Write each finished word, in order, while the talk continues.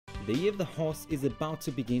The Year of the Horse is about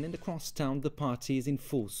to begin, and across town the party is in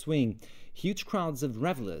full swing. Huge crowds of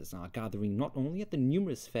revellers are gathering not only at the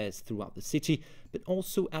numerous fairs throughout the city, but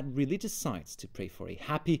also at religious sites to pray for a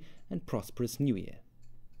happy and prosperous New Year.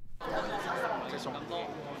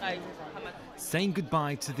 Saying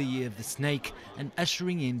goodbye to the Year of the Snake and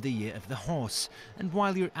ushering in the Year of the Horse. And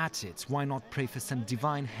while you're at it, why not pray for some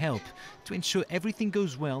divine help to ensure everything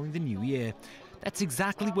goes well in the new year? That's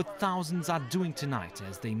exactly what thousands are doing tonight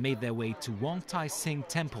as they made their way to Wong Tai Sing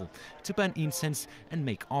Temple to burn incense and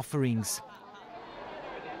make offerings.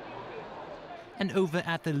 And over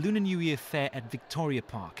at the Lunar New Year fair at Victoria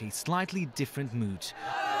Park, a slightly different mood.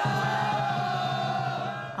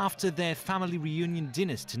 After their family reunion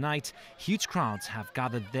dinners tonight, huge crowds have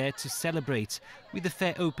gathered there to celebrate. With the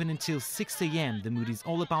fair open until 6 a.m, the mood is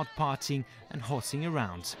all about partying and horsing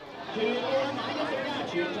around.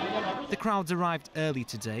 The crowds arrived early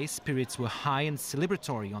today. Spirits were high and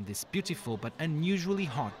celebratory on this beautiful but unusually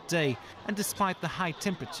hot day. And despite the high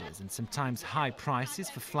temperatures and sometimes high prices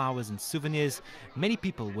for flowers and souvenirs, many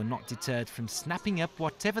people were not deterred from snapping up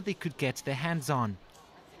whatever they could get their hands on.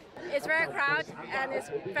 It's very crowded and it's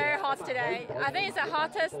very hot today. I think it's the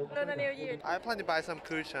hottest Lunar New Year. I plan to buy some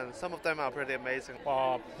cushions. Some of them are pretty amazing.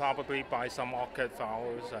 Probably buy some orchid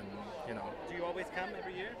flowers and, Do you always come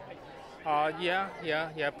every year?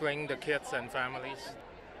 Yeah, bring the kids and families.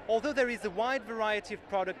 Although there is a wide variety of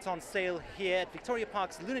products on sale here at Victoria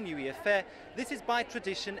Park's Lunar New Year fair, this is by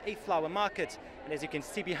tradition a flower market. And as you can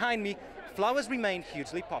see behind me, flowers remain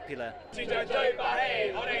hugely popular.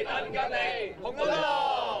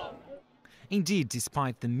 Indeed,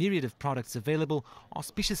 despite the myriad of products available,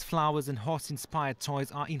 auspicious flowers and horse-inspired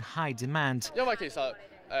toys are in high demand.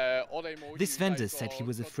 This vendor said he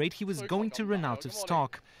was afraid he was going to run out of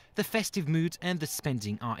stock. The festive mood and the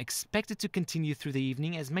spending are expected to continue through the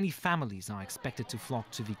evening as many families are expected to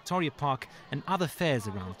flock to Victoria Park and other fairs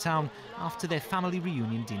around town after their family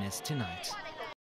reunion dinners tonight.